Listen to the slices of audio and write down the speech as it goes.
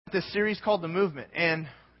this series called The Movement. And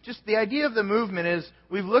just the idea of the movement is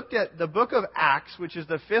we've looked at the book of Acts, which is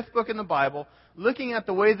the 5th book in the Bible, looking at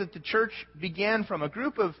the way that the church began from a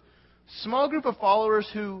small group of followers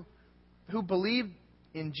who believed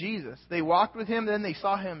in Jesus. They walked with Him, then they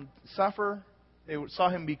saw Him suffer, they saw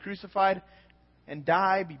Him be crucified and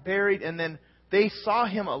die, be buried, and then they saw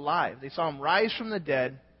Him alive. They saw Him rise from the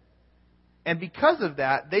dead. And because of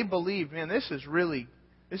that, they believed, man, this is real.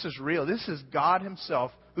 This is God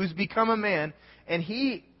Himself who's become a man, and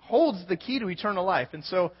He holds the key to eternal life. And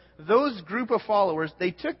so those group of followers,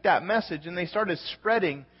 they took that message and they started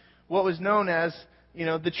spreading what was known as,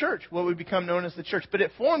 the church, what would become known as the church. But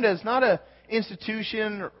it formed as not an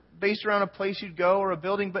institution based around a place you'd go or a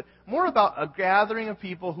building, but more about a gathering of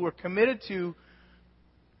people who were committed to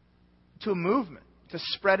a movement, to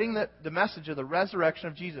spreading the message of the resurrection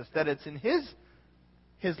of Jesus, that it's in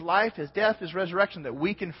His life, His death, His resurrection that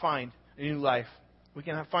we can find a new life. We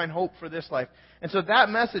can find hope for this life. And so that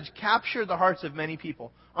message captured the hearts of many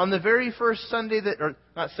people. On the very first on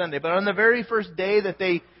the very first day that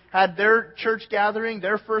they had their church gathering,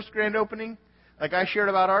 their first grand opening, like I shared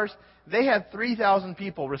about ours, they had 3,000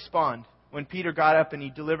 people respond when Peter got up and he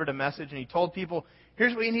delivered a message and he told people,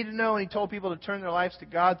 here's what you need to know. And he told people to turn their lives to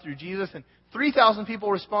God through Jesus. And 3,000 people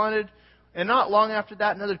responded. And not long after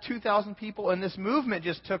that, another 2,000 people. And this movement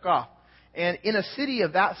just took off. And in a city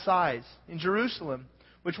of that size, in Jerusalem,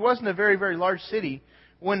 which wasn't a very, very large city,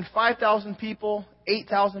 when 5,000 people,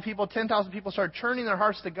 8,000 people, 10,000 people started turning their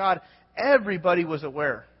hearts to God, everybody was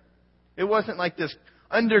aware. It wasn't like this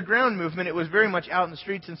underground movement. It was very much out in the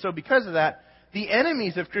streets. And so because of that, the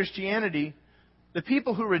enemies of Christianity, the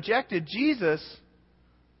people who rejected Jesus,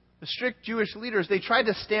 the strict Jewish leaders, they tried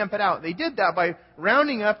to stamp it out. They did that by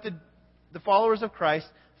rounding up the followers of Christ,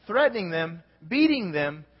 threatening them, beating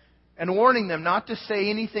them, and warning them not to say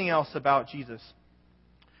anything else about Jesus.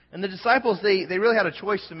 And the disciples, they really had a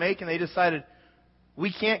choice to make, and they decided,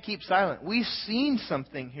 we can't keep silent. We've seen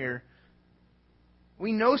something here.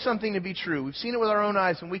 We know something to be true. We've seen it with our own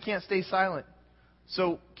eyes, and we can't stay silent.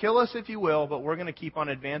 So kill us if you will, but we're going to keep on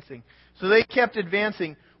advancing. So they kept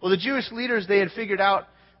advancing. Well, the Jewish leaders, they had figured out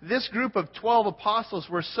this group of 12 apostles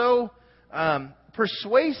were so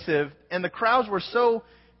persuasive, and the crowds were so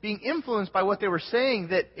being influenced by what they were saying,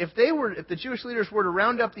 that if the Jewish leaders were to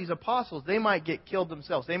round up these apostles, they might get killed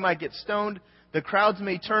themselves. They might get stoned. The crowds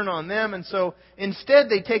may turn on them. And so instead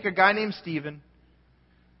they take a guy named Stephen,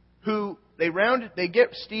 who they get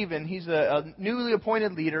Stephen, he's a newly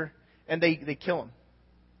appointed leader, and they kill him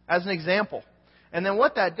as an example. And then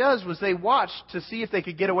what that does was they watched to see if they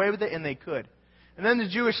could get away with it, and they could. And then the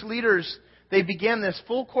Jewish leaders, they began this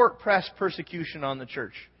full court press persecution on the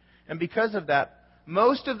church. And because of that,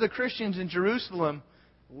 most of the Christians in Jerusalem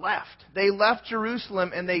left. They left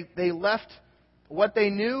Jerusalem, and they left what they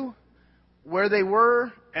knew, where they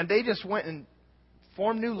were, and they just went and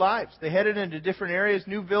formed new lives. They headed into different areas,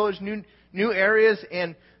 new villages, new areas,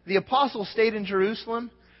 and the apostles stayed in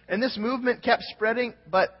Jerusalem. And this movement kept spreading,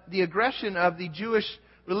 but the aggression of the Jewish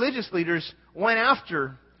religious leaders went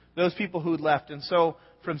after those people who'd left. And so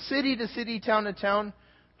from city to city, town to town,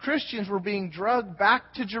 Christians were being dragged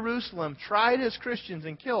back to Jerusalem, tried as Christians,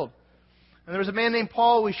 and killed. And there was a man named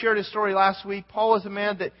Paul. We shared his story last week. Paul was a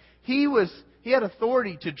man that he had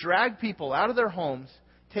authority to drag people out of their homes,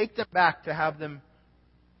 take them back to have them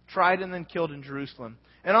tried and then killed in Jerusalem.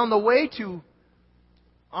 And on the way to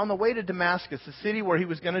Damascus, the city where he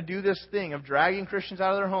was going to do this thing of dragging Christians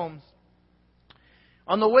out of their homes,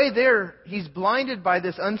 on the way there, he's blinded by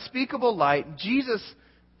this unspeakable light. Jesus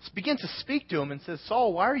begins to speak to him and says,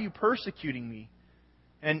 Saul, why are you persecuting me?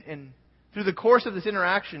 And through the course of this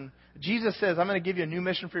interaction, Jesus says, I'm going to give you a new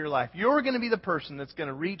mission for your life. You're going to be the person that's going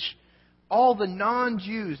to reach all the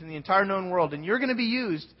non-Jews in the entire known world. And you're going to be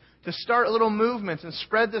used to start little movements and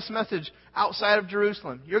spread this message outside of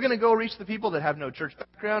Jerusalem. You're going to go reach the people that have no church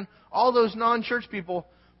background. All those non-church people,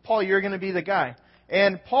 Paul, you're going to be the guy.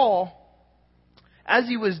 And Paul, as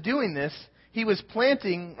he was doing this, he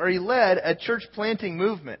led a church planting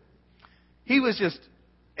movement. He was just,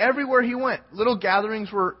 everywhere he went, little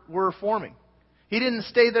gatherings were forming. He didn't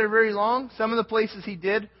stay there very long. Some of the places he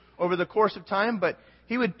did over the course of time, but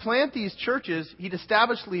he would plant these churches, he'd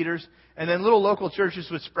establish leaders, and then little local churches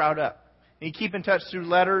would sprout up. And he'd keep in touch through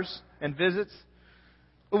letters and visits.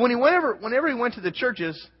 But whenever he went to the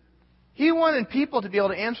churches, he wanted people to be able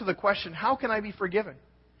to answer the question, how can I be forgiven?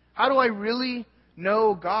 How do I really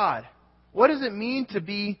know God? What does it mean to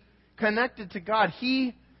be connected to God?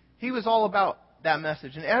 He was all about that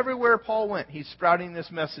message. And everywhere Paul went, he's sprouting this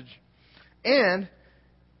message. And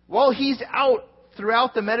while he's out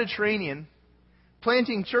throughout the Mediterranean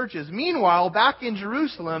planting churches. Meanwhile, back in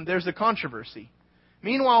Jerusalem, there's a controversy.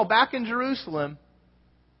 Meanwhile, back in Jerusalem,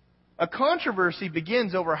 a controversy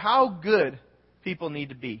begins over how good people need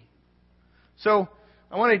to be. So,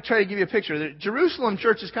 I want to try to give you a picture. The Jerusalem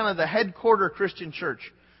church is kind of the headquarter Christian church.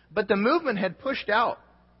 But the movement had pushed out.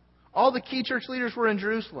 All the key church leaders were in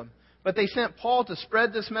Jerusalem. But they sent Paul to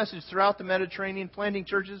spread this message throughout the Mediterranean, planting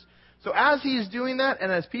churches. So as he is doing that,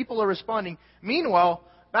 and as people are responding, meanwhile,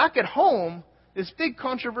 back at home, this big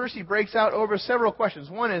controversy breaks out over several questions.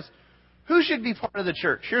 One is, who should be part of the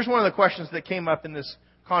church? Here's one of the questions that came up in this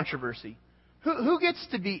controversy. Who gets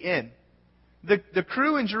to be in? The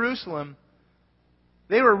crew in Jerusalem,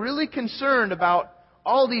 they were really concerned about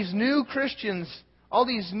all these new Christians, all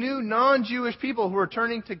these new non-Jewish people who are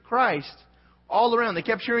turning to Christ all around. They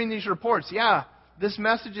kept hearing these reports. Yeah, this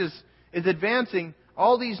message is advancing.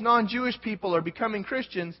 All these non-Jewish people are becoming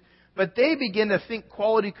Christians. But they begin to think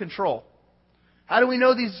quality control. How do we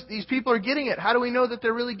know these people are getting it? How do we know that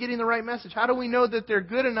they're really getting the right message? How do we know that they're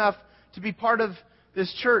good enough to be part of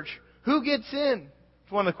this church? Who gets in?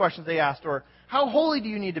 It's one of the questions they asked. Or, how holy do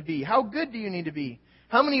you need to be? How good do you need to be?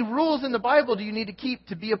 How many rules in the Bible do you need to keep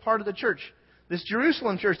to be a part of the church? This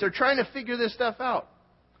Jerusalem church, they're trying to figure this stuff out.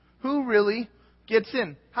 Who really gets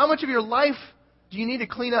in? How much of your life do you need to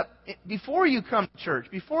clean up before you come to church,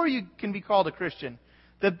 before you can be called a Christian?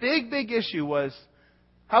 The big issue was,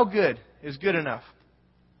 how good is good enough?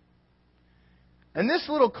 And this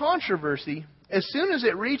little controversy, as soon as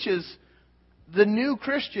it reaches the new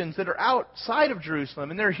Christians that are outside of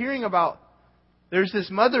Jerusalem, and they're hearing about there's this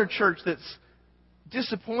mother church that's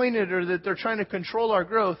disappointed or that they're trying to control our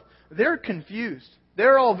growth, they're confused.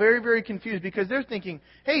 They're all very confused because they're thinking,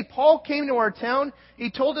 hey, Paul came to our town. He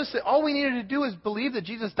told us that all we needed to do is believe that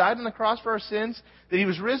Jesus died on the cross for our sins, that He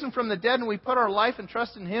was risen from the dead, and we put our life and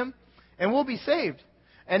trust in Him, and we'll be saved.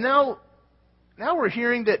 And now we're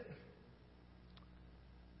hearing that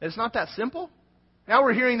it's not that simple. Now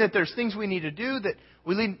we're hearing that there's things we need to do, that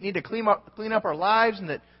we need to clean up our lives, and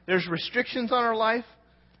that there's restrictions on our life.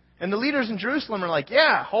 And the leaders in Jerusalem are like,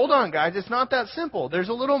 yeah, hold on, guys. It's not that simple. There's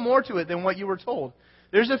a little more to it than what you were told.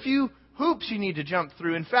 There's a few hoops you need to jump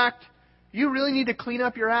through. In fact, you really need to clean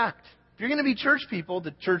up your act. If you're going to be church people,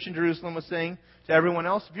 the church in Jerusalem was saying to everyone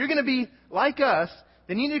else, if you're going to be like us,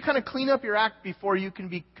 then you need to kind of clean up your act before you can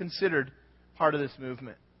be considered part of this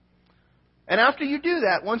movement. And after you do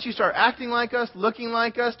that, once you start acting like us, looking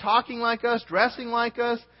like us, talking like us, dressing like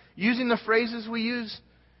us, using the phrases we use,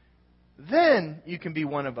 then you can be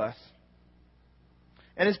one of us.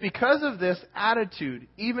 And it's because of this attitude,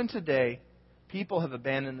 even today, people have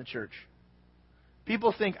abandoned the church.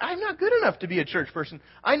 People think, I'm not good enough to be a church person.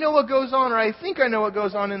 I know what goes on, or I think I know what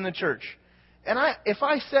goes on in the church. And if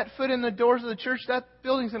I set foot in the doors of the church, that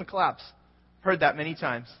building's going to collapse. I've heard that many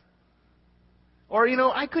times. Or,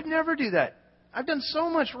 I could never do that. I've done so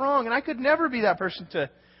much wrong, and I could never be that person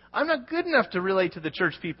I'm not good enough to relate to the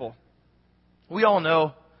church people. We all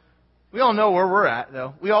know where we're at,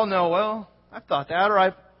 though. We all know, well, I've thought that,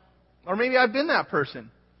 or maybe I've been that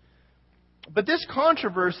person. But this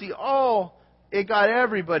controversy, it got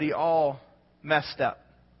everybody all messed up.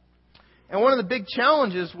 And one of the big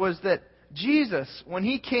challenges was that Jesus, when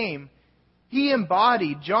He came, He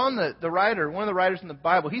embodied, John the writer, one of the writers in the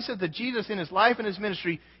Bible, he said that Jesus in His life and His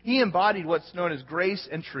ministry, He embodied what's known as grace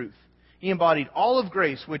and truth. He embodied all of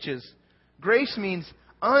grace, which is, grace means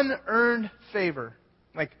unearned favor.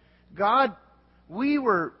 Like, God, we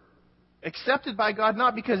were accepted by God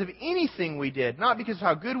not because of anything we did, not because of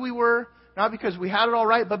how good we were, not because we had it all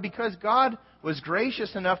right, but because God was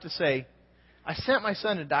gracious enough to say, I sent my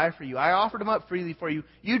Son to die for you. I offered Him up freely for you.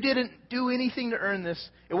 You didn't do anything to earn this.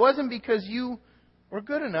 It wasn't because you were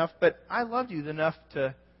good enough, but I loved you enough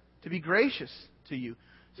to be gracious to you.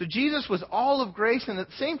 So Jesus was all of grace, and at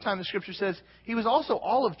the same time, the Scripture says, He was also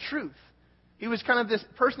all of truth. He was kind of this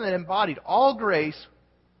person that embodied all grace,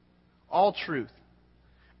 all truth.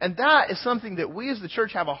 And that is something that we as the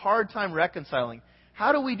church have a hard time reconciling.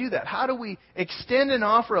 How do we do that? How do we extend an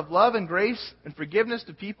offer of love and grace and forgiveness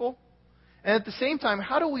to people? And at the same time,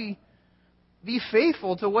 how do we be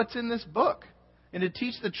faithful to what's in this book and to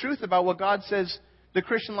teach the truth about what God says the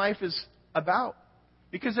Christian life is about?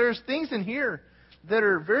 Because there's things in here that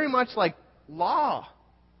are very much like law.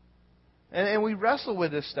 And we wrestle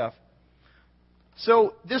with this stuff.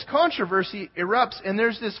 So this controversy erupts, and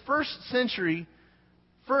there's this first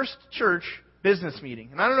church business meeting.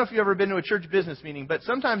 And I don't know if you've ever been to a church business meeting, but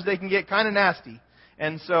sometimes they can get kind of nasty.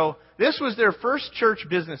 And so this was their first church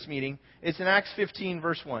business meeting. It's in Acts 15,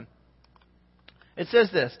 verse 1. It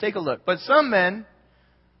says this. Take a look. But some men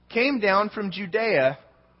came down from Judea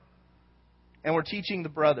and were teaching the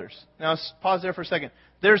brothers. Now, pause there for a second.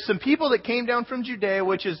 There's some people that came down from Judea,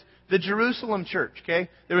 which is the Jerusalem church, okay?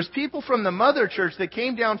 There was people from the mother church that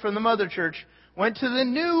came down from the mother church, went to the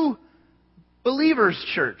new believers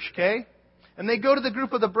church, okay? And they go to the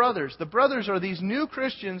group of the brothers. The brothers are these new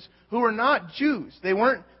Christians who are not Jews. They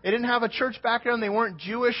didn't have a church background. They weren't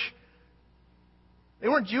Jewish. They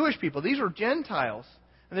weren't Jewish people. These were Gentiles.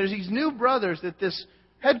 And there's these new brothers that this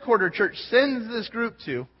headquarter church sends this group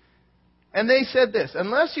to. And they said this,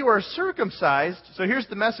 unless you are circumcised, so here's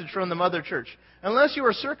the message from the mother church. Unless you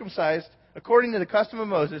are circumcised, according to the custom of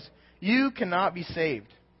Moses, you cannot be saved.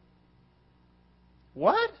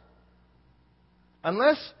 What?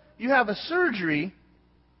 Unless you have a surgery,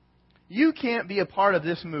 you can't be a part of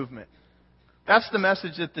this movement. That's the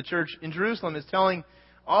message that the church in Jerusalem is telling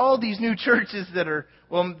all these new churches that are,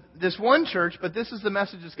 well, this one church, but this is the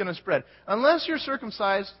message that's going to spread. Unless you're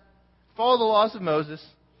circumcised, follow the laws of Moses,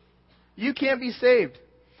 you can't be saved.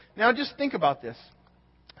 Now just think about this.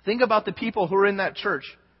 Think about the people who are in that church.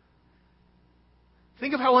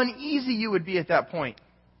 Think of how uneasy you would be at that point.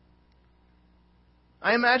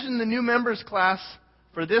 I imagine the new members class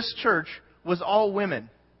for this church was all women.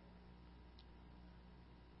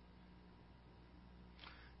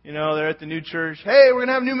 You know, they're at the new church. Hey, we're going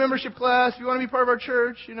to have a new membership class. If you want to be part of our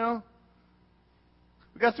church, you know.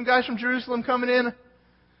 We got some guys from Jerusalem coming in.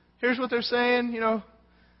 Here's what they're saying, you know.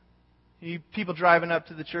 People driving up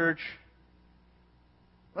to the church.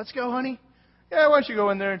 Let's go, honey. Yeah, why don't you go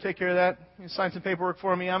in there and take care of that? You sign some paperwork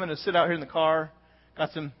for me. I'm going to sit out here in the car.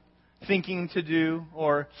 Got some thinking to do.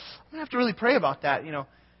 Or I'm going to have to really pray about that, you know.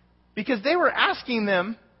 Because they were asking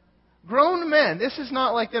them, grown men. This is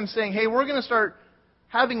not like them saying, hey, we're going to start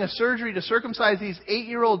having a surgery to circumcise these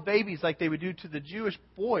 8-year-old babies like they would do to the Jewish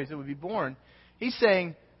boys that would be born. He's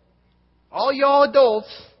saying, all y'all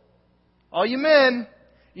adults, all you men,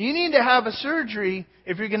 you need to have a surgery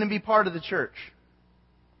if you're going to be part of the church.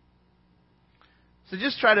 So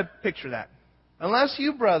just try to picture that. Unless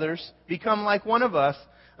you brothers become like one of us,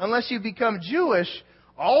 unless you become Jewish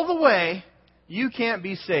all the way, you can't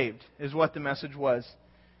be saved, is what the message was.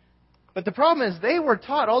 But the problem is they were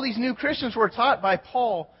taught, all these new Christians were taught by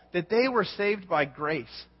Paul that they were saved by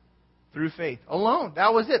grace through faith alone.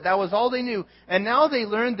 That was it. That was all they knew. And now they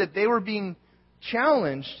learned that they were being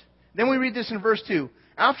challenged. Then we read this in verse 2.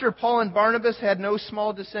 After Paul and Barnabas had no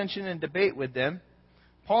small dissension and debate with them,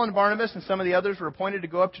 Paul and Barnabas and some of the others were appointed to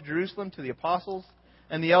go up to Jerusalem to the apostles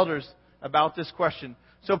and the elders about this question.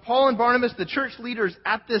 So Paul and Barnabas, the church leaders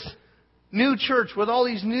at this new church with all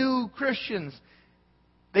these new Christians,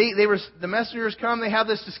 the messengers come, they have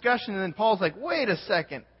this discussion, and then Paul's like, wait a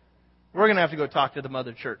second. We're going to have to go talk to the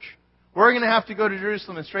mother church. We're going to have to go to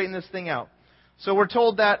Jerusalem and straighten this thing out. So we're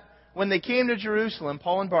told that when they came to Jerusalem,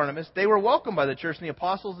 Paul and Barnabas, they were welcomed by the church and the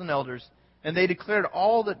apostles and elders, and they declared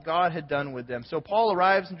all that God had done with them. So Paul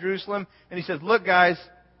arrives in Jerusalem, and he says, look, guys,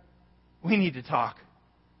 we need to talk.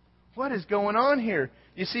 What is going on here?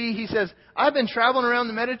 You see, he says, I've been traveling around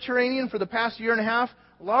the Mediterranean for the past year and a half.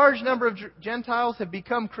 Large number of Gentiles have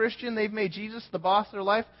become Christian. They've made Jesus the boss of their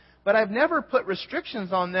life. But I've never put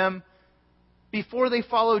restrictions on them before they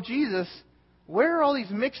follow Jesus. Where are all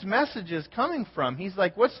these mixed messages coming from? He's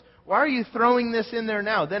like, why are you throwing this in there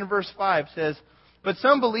now? Then verse 5 says, but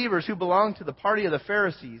some believers who belonged to the party of the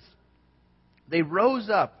Pharisees, they rose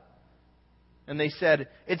up and they said,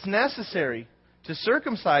 it's necessary to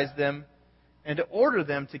circumcise them and to order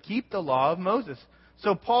them to keep the law of Moses.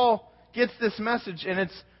 So Paul gets this message, and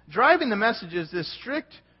it's driving the message is this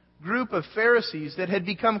strict group of Pharisees that had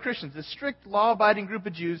become Christians, this strict law-abiding group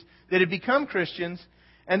of Jews that had become Christians,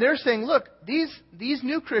 and they're saying, look, these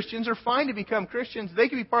new Christians are fine to become Christians. They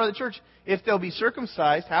can be part of the church if they'll be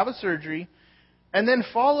circumcised, have a surgery, and then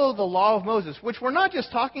follow the law of Moses, which we're not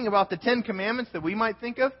just talking about the 10 Commandments that we might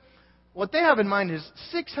think of. What they have in mind is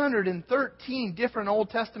 613 different Old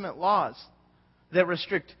Testament laws that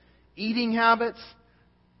restrict eating habits,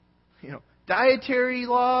 dietary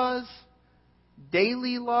laws,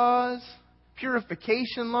 daily laws,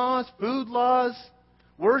 purification laws, food laws,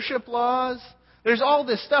 worship laws. There's all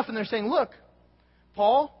this stuff, and they're saying, look,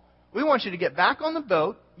 Paul, we want you to get back on the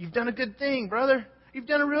boat. You've done a good thing, brother. You've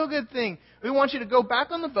done a real good thing. We want you to go back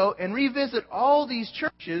on the boat and revisit all these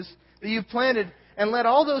churches that you've planted and let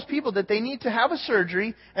all those people that they need to have a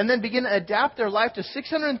surgery and then begin to adapt their life to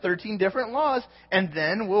 613 different laws, and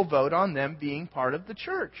then we'll vote on them being part of the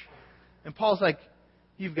church. And Paul's like,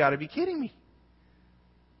 you've got to be kidding me.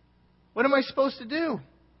 What am I supposed to do?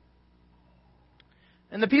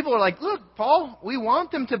 And the people are like, look, Paul, we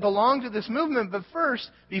want them to belong to this movement, but first,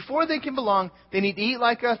 before they can belong, they need to eat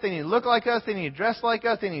like us, they need to look like us, they need to dress like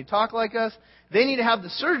us, they need to talk like us. They need to have the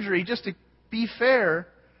surgery just to be fair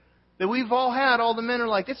that we've all had. All the men are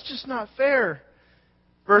like, it's just not fair.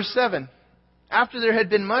 Verse 7, after there had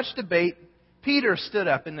been much debate, Peter stood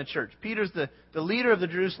up in the church. Peter's the leader of the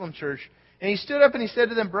Jerusalem church. And he stood up and he said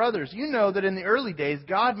to them, brothers, you know that in the early days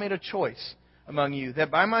God made a choice among you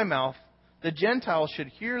that by my mouth the Gentiles should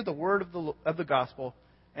hear the word of the gospel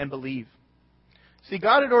and believe. See,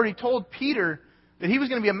 God had already told Peter that he was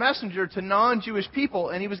going to be a messenger to non-Jewish people,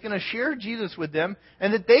 and he was going to share Jesus with them,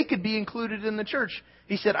 and that they could be included in the church.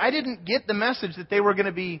 He said, I didn't get the message that they were going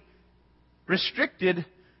to be restricted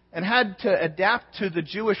and had to adapt to the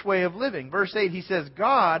Jewish way of living. Verse 8, he says,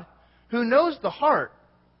 God, who knows the heart,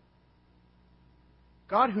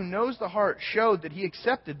 showed that He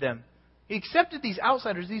accepted them. He accepted these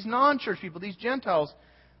outsiders, these non-church people, these Gentiles,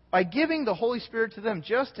 by giving the Holy Spirit to them,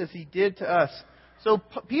 just as He did to us. So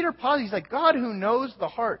Peter pauses. He's like, God who knows the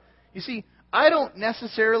heart. You see, I don't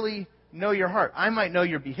necessarily know your heart. I might know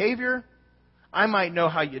your behavior. I might know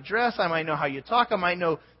how you dress. I might know how you talk. I might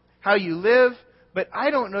know how you live. But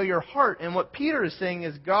I don't know your heart. And what Peter is saying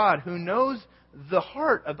is God, who knows the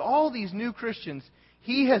heart of all these new Christians,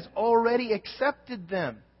 He has already accepted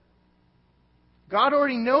them. God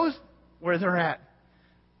already knows where they're at.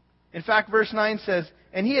 In fact, verse 9 says,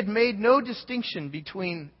 and He had made no distinction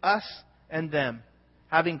between us and them,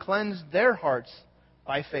 having cleansed their hearts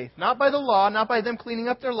by faith. Not by the law, not by them cleaning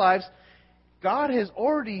up their lives. God has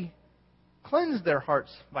already cleansed their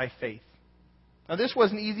hearts by faith. Now, this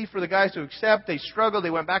wasn't easy for the guys to accept. They struggled. They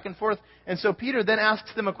went back and forth. And so Peter then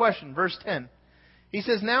asks them a question. Verse 10. He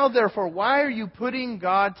says, now therefore, why are you putting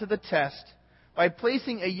God to the test by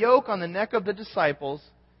placing a yoke on the neck of the disciples,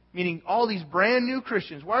 meaning all these brand new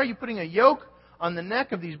Christians? Why are you putting a yoke on the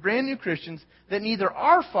neck of these brand new Christians that neither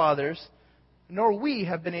our fathers nor we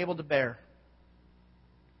have been able to bear?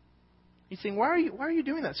 He's saying, why are you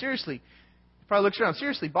doing that? Seriously. He probably looks around.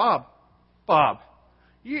 Seriously, Bob,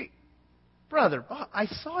 Brother, I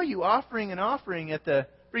saw you offering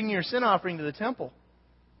bringing your sin offering to the temple.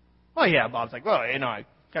 Oh yeah, Bob's like, well, I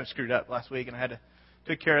kind of screwed up last week and I had to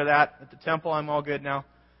take care of that at the temple. I'm all good now.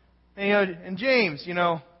 And James,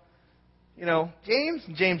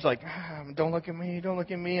 James like, don't look at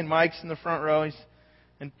me. And Mike's in the front row.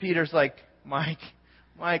 And Peter's like, Mike,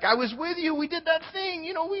 I was with you. We did that thing.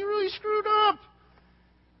 We really screwed up.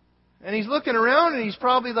 And he's looking around and he's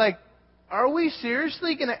probably like, are we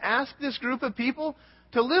seriously going to ask this group of people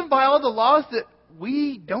to live by all the laws that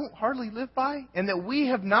we don't hardly live by and that we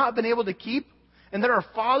have not been able to keep and that our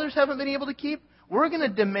fathers haven't been able to keep? We're going to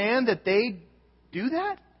demand that they do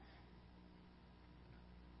that?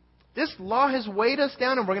 This law has weighed us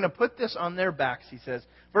down and we're going to put this on their backs, he says.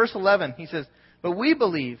 Verse 11, he says, but we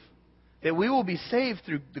believe that we will be saved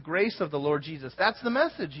through the grace of the Lord Jesus. That's the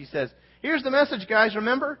message, he says. Here's the message, guys,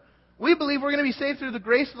 remember? We believe we're going to be saved through the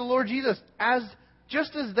grace of the Lord Jesus,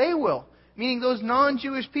 just as they will. Meaning those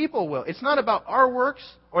non-Jewish people will. It's not about our works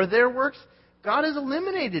or their works. God has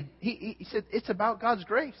eliminated. He said it's about God's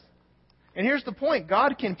grace. And here's the point.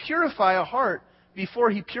 God can purify a heart before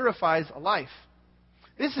He purifies a life.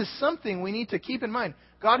 This is something we need to keep in mind.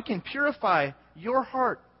 God can purify your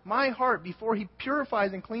heart, my heart, before He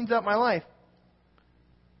purifies and cleans up my life.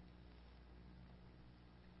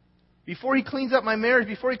 Before He cleans up my marriage,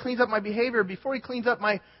 before He cleans up my behavior, before He cleans up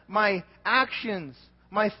my actions,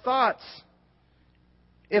 my thoughts.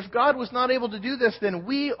 If God was not able to do this, then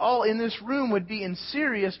we all in this room would be in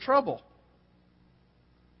serious trouble.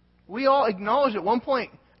 We all acknowledge at one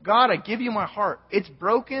point, God, I give you my heart. It's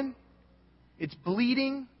broken. It's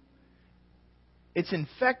bleeding. It's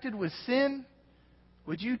infected with sin.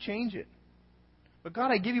 Would you change it? But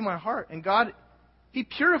God, I give you my heart. And God, He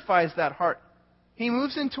purifies that heart. He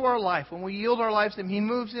moves into our life. When we yield our lives to Him, He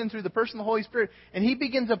moves in through the person of the Holy Spirit. And He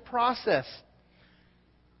begins a process.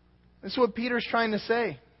 That's what Peter's trying to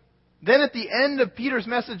say. Then at the end of Peter's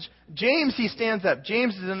message, James, he stands up.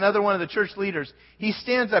 James is another one of the church leaders. He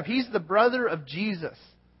stands up. He's the brother of Jesus.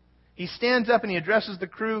 He stands up and he addresses the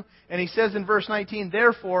crew. And he says in verse 19,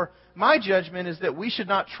 therefore, my judgment is that we should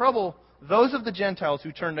not trouble those of the Gentiles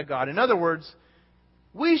who turn to God. In other words,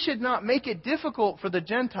 we should not make it difficult for the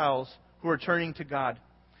Gentiles who are turning to God.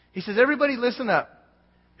 He says, everybody listen up.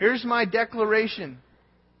 Here's my declaration.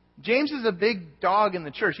 James is a big dog in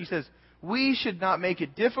the church. He says, we should not make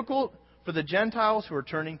it difficult for the Gentiles who are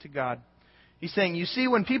turning to God. He's saying, you see,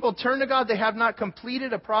 when people turn to God, they have not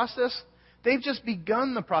completed a process. They've just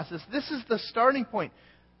begun the process. This is the starting point.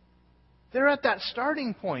 They're at that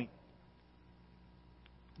starting point.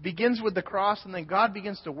 It begins with the cross, and then God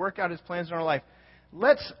begins to work out His plans in our life.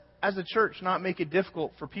 Let's, as a church, not make it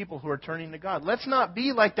difficult for people who are turning to God. Let's not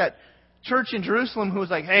be like that church in Jerusalem who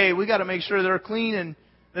was like, hey, we got to make sure they're clean and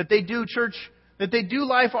that they do church, that they do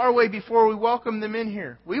life our way before we welcome them in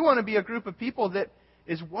here. We want to be a group of people that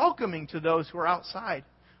is welcoming to those who are outside,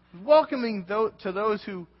 welcoming to those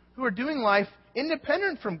who are doing life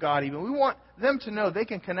independent from God even. We want them to know they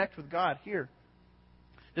can connect with God here.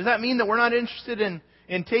 Does that mean that we're not interested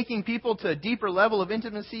in taking people to a deeper level of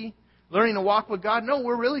intimacy, learning to walk with God? No,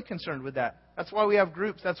 we're really concerned with that. That's why we have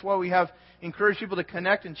groups. That's why we have encouraged people to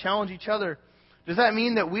connect and challenge each other. Does that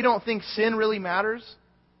mean that we don't think sin really matters?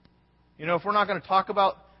 If we're not going to talk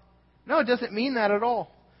about... No, it doesn't mean that at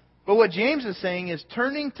all. But what James is saying is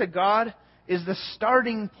turning to God is the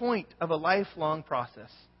starting point of a lifelong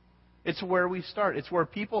process. It's where we start. It's where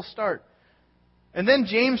people start. And then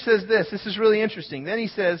James says this. This is really interesting. Then he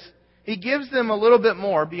says, he gives them a little bit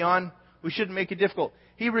more beyond, we shouldn't make it difficult.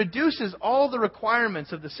 He reduces all the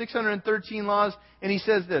requirements of the 613 laws, and he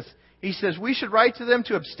says this. He says, we should write to them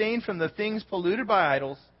to abstain from the things polluted by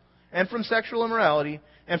idols, and from sexual immorality,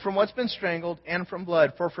 and from what's been strangled, and from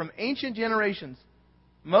blood. For from ancient generations,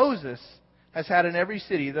 Moses has had in every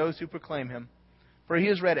city those who proclaim him. For he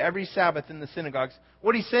has read every Sabbath in the synagogues.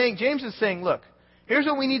 What he's saying, James is saying, look, here's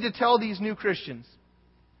what we need to tell these new Christians.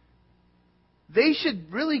 They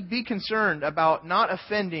should really be concerned about not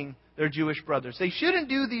offending their Jewish brothers. They shouldn't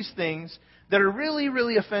do these things that are really,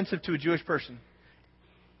 really offensive to a Jewish person.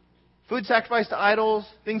 Food sacrificed to idols,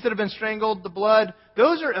 things that have been strangled, the blood,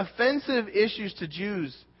 those are offensive issues to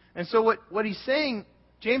Jews. And so what he's saying,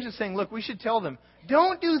 James is saying, look, we should tell them,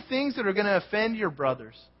 don't do things that are going to offend your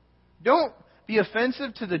brothers. Don't be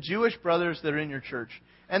offensive to the Jewish brothers that are in your church.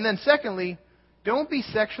 And then secondly, don't be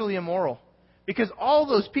sexually immoral. Because all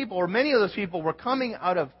those people, or many of those people, were coming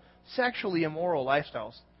out of sexually immoral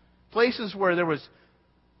lifestyles. Places where there was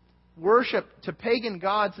worship to pagan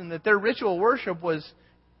gods, and that their ritual worship was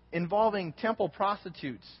involving temple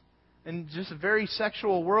prostitutes and just a very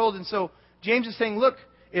sexual world. And so James is saying, look,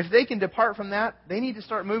 if they can depart from that, they need to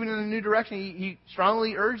start moving in a new direction. He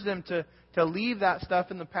strongly urged them to leave that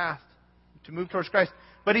stuff in the past, to move towards Christ.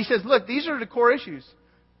 But he says, look, these are the core issues.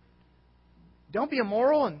 Don't be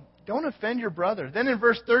immoral and don't offend your brother. Then in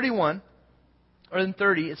verse 31, or in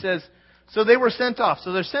 30, it says, so they were sent off.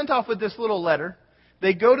 So they're sent off with this little letter.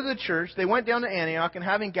 They go to the church. They went down to Antioch, and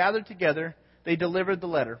having gathered together, they delivered the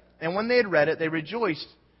letter. And when they had read it, they rejoiced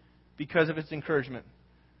because of its encouragement.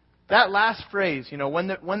 That last phrase,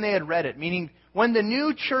 when they had read it, meaning when the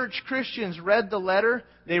new church Christians read the letter,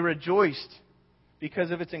 they rejoiced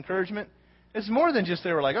because of its encouragement. It's more than just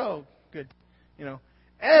they were like, oh, good.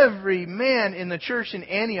 Every man in the church in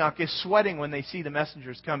Antioch is sweating when they see the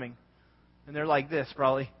messengers coming. And they're like this,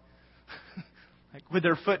 probably. Like with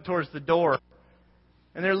their foot towards the door.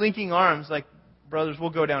 And they're linking arms like, brothers, we'll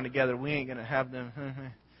go down together. We ain't going to have them.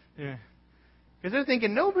 Because they're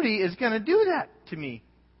thinking, nobody is going to do that to me.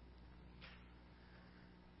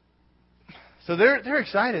 So they're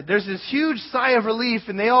excited. There's this huge sigh of relief,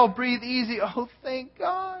 and they all breathe easy. Oh, thank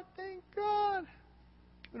God, thank God.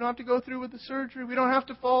 We don't have to go through with the surgery. We don't have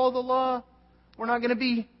to follow the law. We're not going to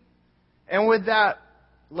be. And with that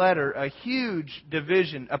letter, a huge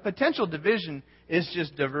division, a potential division, is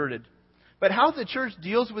just diverted. But how the church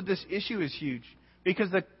deals with this issue is huge.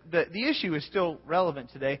 Because the issue is still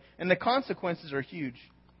relevant today, and the consequences are huge.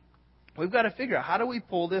 We've got to figure out, how do we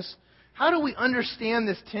pull this? How do we understand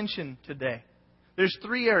this tension today? There's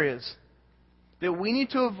 3 areas that we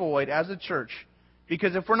need to avoid as a church.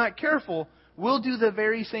 Because if we're not careful, we'll do the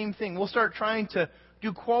very same thing. We'll start trying to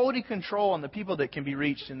do quality control on the people that can be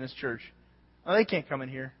reached in this church. Oh, they can't come in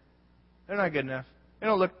here. They're not good enough. They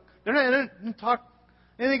don't look. They don't talk.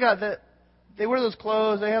 They got that. They wear those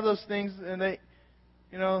clothes. They have those things, and they.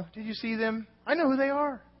 Did you see them? I know who they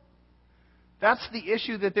are. That's the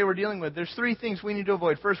issue that they were dealing with. There's 3 things we need to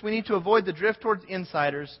avoid. First, we need to avoid the drift towards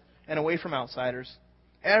insiders and away from outsiders.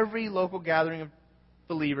 Every local gathering of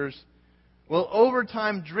believers will over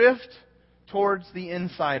time drift towards the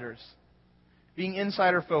insiders, being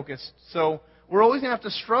insider focused. So we're always going to have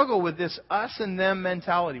to struggle with this us and them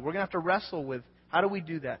mentality. We're going to have to wrestle with, how do we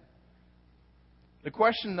do that? The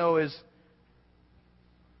question, though, is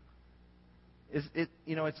it?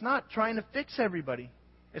 It's not trying to fix everybody.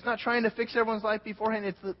 It's not trying to fix everyone's life beforehand.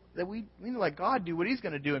 It's that we need to let God do what He's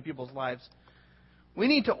going to do in people's lives. We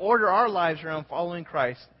need to order our lives around following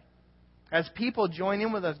Christ. As people join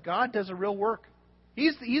in with us, God does a real work.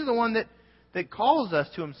 He's the one that calls us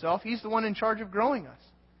to Himself. He's the one in charge of growing us.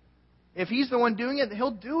 If He's the one doing it,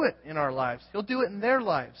 He'll do it in our lives. He'll do it in their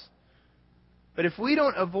lives. But if we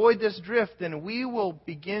don't avoid this drift, then we will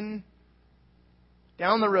begin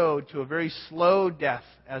down the road to a very slow death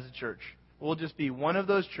as a church. We'll just be one of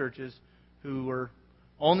those churches who are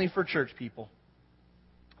only for church people.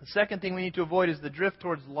 The second thing we need to avoid is the drift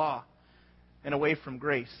towards law and away from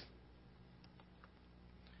grace.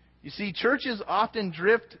 You see, churches often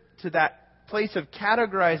drift to that place of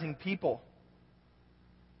categorizing people.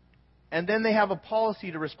 And then they have a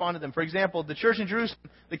policy to respond to them. For example, the church in Jerusalem,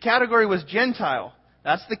 the category was Gentile.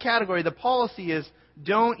 That's the category. The policy is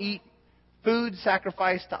don't eat food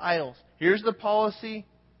sacrificed to idols. Here's the policy,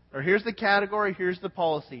 or here's the category, here's the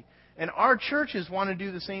policy. And our churches want to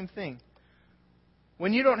do the same thing.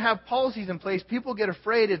 When you don't have policies in place, people get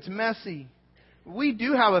afraid. It's messy. We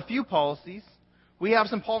do have a few policies. We have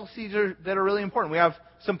some policies that are really important. We have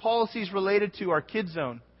some policies related to our kids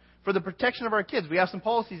zone. For the protection of our kids, we have some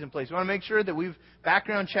policies in place. We want to make sure that we've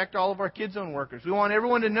background checked all of our kids zone workers. We want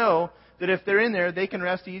everyone to know that if they're in there, they can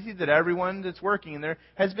rest easy, that everyone that's working in there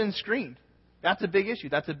has been screened. That's a big issue.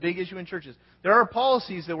 That's a big issue in churches. There are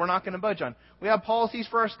policies that we're not going to budge on. We have policies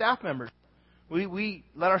for our staff members. We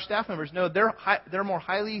let our staff members know they're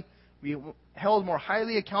held more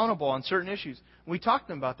highly accountable on certain issues. We talk to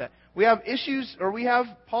them about that. We have issues, or we have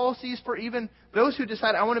policies for even those who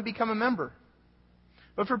decide, I want to become a member.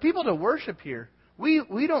 But for people to worship here,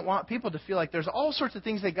 we don't want people to feel like there's all sorts of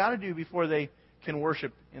things they got to do before they can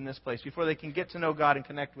worship in this place, before they can get to know God and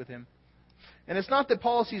connect with Him. And it's not that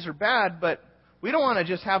policies are bad, but we don't want to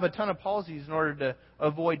just have a ton of policies in order to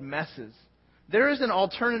avoid messes. There is an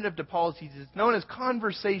alternative to policies. It's known as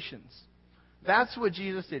conversations. That's what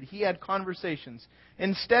Jesus did. He had conversations.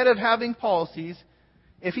 Instead of having policies,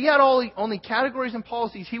 if He had only categories and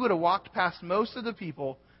policies, He would have walked past most of the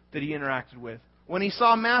people that He interacted with. When He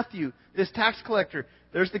saw Matthew, this tax collector,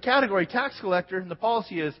 there's the category tax collector, and the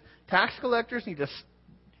policy is tax collectors need to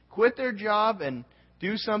quit their job and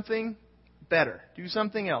do something better. Do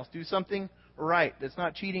something else. Do something right that's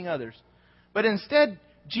not cheating others. But instead,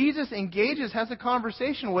 Jesus engages, has a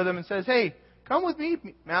conversation with him and says, hey, come with me,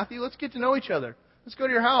 Matthew. Let's get to know each other. Let's go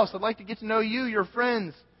to your house. I'd like to get to know you, your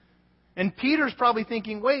friends. And Peter's probably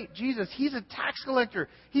thinking, wait, Jesus, He's a tax collector.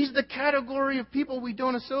 He's the category of people we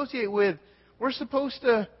don't associate with. We're supposed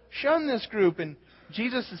to shun this group. And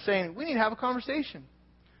Jesus is saying, we need to have a conversation.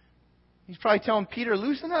 He's probably telling Peter,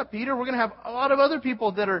 loosen up, Peter. We're going to have a lot of other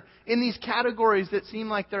people that are in these categories that seem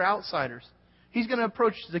like they're outsiders. He's going to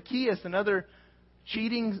approach Zacchaeus, another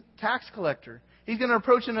cheating tax collector. He's going to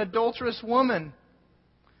approach an adulterous woman.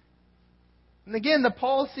 And again, the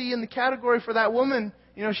policy in the category for that woman,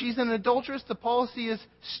 she's an adulteress. The policy is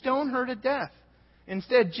stone her to death.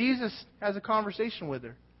 Instead, Jesus has a conversation with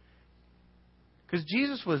her. Because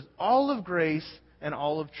Jesus was all of grace and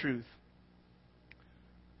all of truth.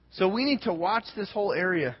 So we need to watch this whole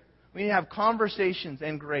area. We need to have conversations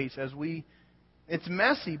and grace as it's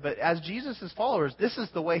messy, but as Jesus' followers, this is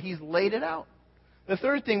the way He's laid it out. The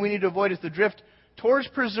third thing we need to avoid is the drift towards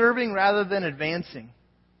preserving rather than advancing.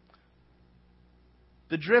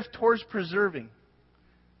 The drift towards preserving.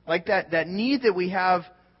 Like that need that we have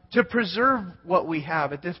to preserve what we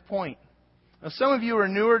have at this point. Now, some of you are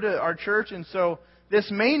newer to our church, and so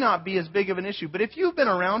this may not be as big of an issue. But if you've been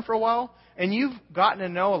around for a while, and you've gotten to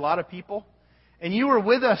know a lot of people, and you were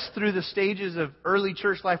with us through the stages of early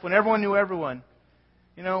church life when everyone knew everyone,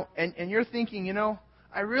 and you're thinking,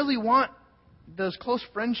 I really want those close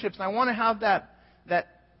friendships, and I want to have that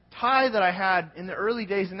tie that I had in the early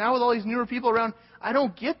days, and now with all these newer people around, I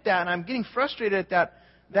don't get that, and I'm getting frustrated at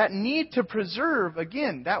that need to preserve.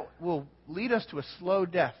 Again, that will lead us to a slow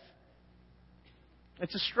death.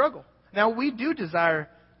 It's a struggle. Now, we do desire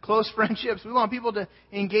close friendships. We want people to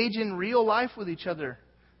engage in real life with each other.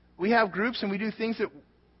 We have groups and we do things that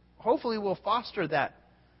hopefully will foster that.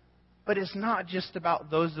 But it's not just about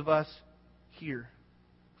those of us here.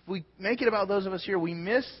 If we make it about those of us here, we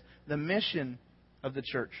miss the mission of the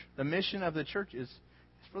church. The mission of the church is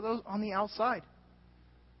for those on the outside.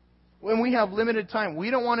 When we have limited time, we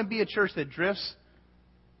don't want to be a church that drifts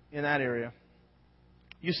in that area.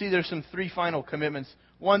 You see, there's some 3 final commitments.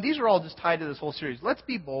 One, these are all just tied to this whole series. Let's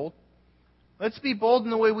be bold. Let's be bold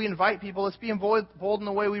in the way we invite people. Let's be bold in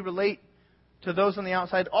the way we relate to those on the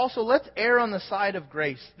outside. Also, let's err on the side of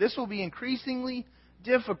grace. This will be increasingly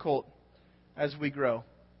difficult as we grow.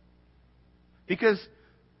 Because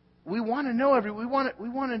we want to know we want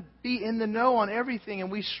to be in the know on everything,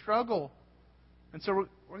 and we struggle. And so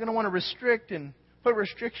we're going to want to restrict and put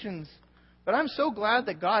restrictions. But I'm so glad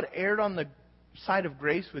that God erred on the side of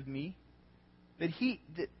grace with me. That He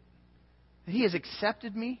has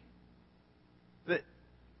accepted me. That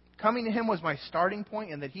coming to Him was my starting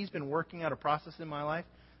point, and that He's been working out a process in my life.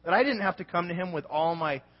 That I didn't have to come to Him with all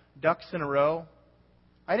my ducks in a row.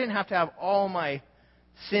 I didn't have to have all my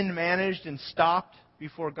sin managed and stopped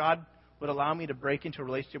before God would allow me to break into a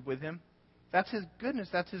relationship with Him. That's His goodness.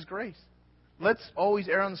 That's His grace. let's always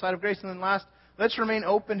err on the side of grace. And then last, let's remain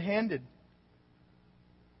open-handed.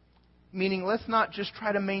 Meaning, let's not just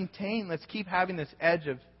try to maintain. Let's keep having this edge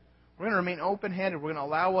of, we're going to remain open-handed. We're going to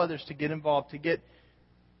allow others to get involved,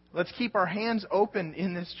 let's keep our hands open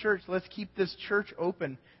in this church. Let's keep this church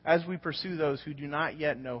open as we pursue those who do not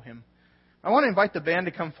yet know Him. I want to invite the band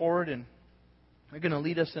to come forward, and they're going to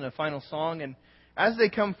lead us in a final song. And as they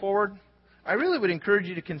come forward, I really would encourage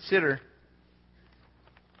you to consider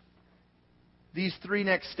these 3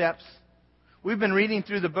 next steps. We've been reading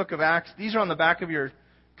through the book of Acts. These are on the back of your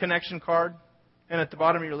connection card and at the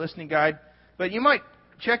bottom of your listening guide. But you might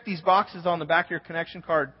check these boxes on the back of your connection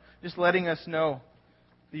card, just letting us know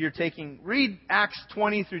that you're taking. Read Acts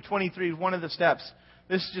 20 through 23 is one of the steps.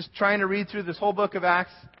 This is just trying to read through this whole book of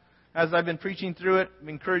Acts. As I've been preaching through it, I'm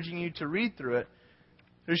encouraging you to read through it.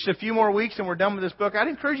 There's just a few more weeks and we're done with this book. I'd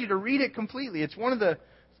encourage you to read it completely. It's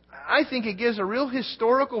I think it gives a real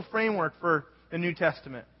historical framework for the New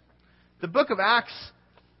Testament. The book of Acts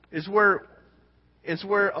is where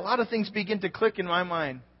a lot of things begin to click in my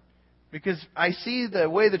mind. Because I see the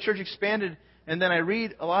way the church expanded, and then I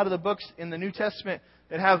read a lot of the books in the New Testament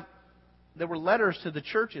that were letters to the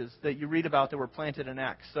churches that you read about that were planted in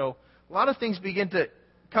Acts. So a lot of things begin to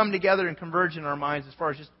come together and converge in our minds as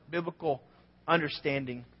far as just biblical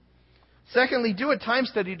understanding. Secondly, do a time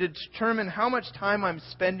study to determine how much time I'm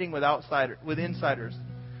spending with insiders.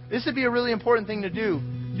 This would be a really important thing to do,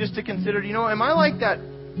 just to consider, am I like that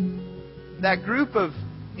group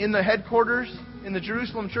in the headquarters in the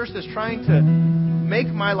Jerusalem church that's trying to make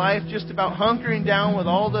my life just about hunkering down with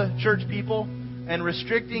all the church people and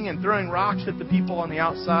restricting and throwing rocks at the people on the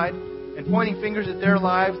outside and pointing fingers at their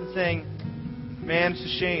lives and saying, man, it's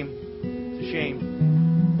a shame. It's a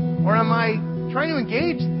shame. Or am I trying to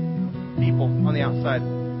engage people on the outside?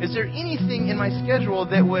 Is there anything in my schedule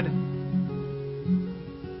that would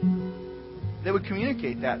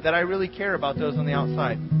communicate that I really care about those on the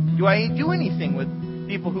outside? Do I do anything with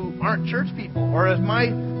people who aren't church people? Or is my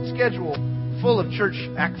schedule full of church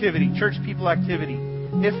activity, church people activity?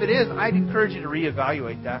 If it is, I'd encourage you to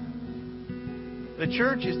reevaluate that. The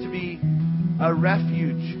church is to be a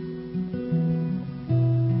refuge.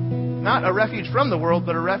 Not a refuge from the world,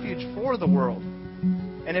 but a refuge for the world.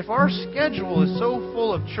 And if our schedule is so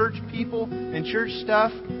full of church people and church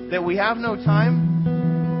stuff that we have no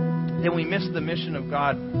time, then we miss the mission of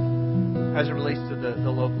God as it relates to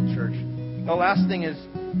the local church. The last thing is,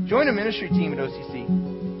 join a ministry team at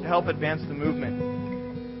OCC to help advance the movement.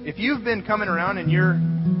 If you've been coming around and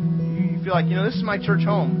you feel like, this is my church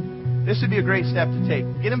home, this would be a great step to take.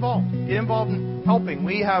 Get involved. Get involved in helping.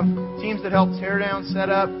 We have teams that help tear down, set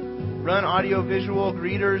up, run audio, visual,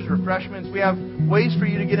 greeters, refreshments. We have ways for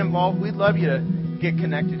you to get involved. We'd love you to get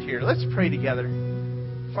connected here. Let's pray together.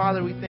 Father, we thank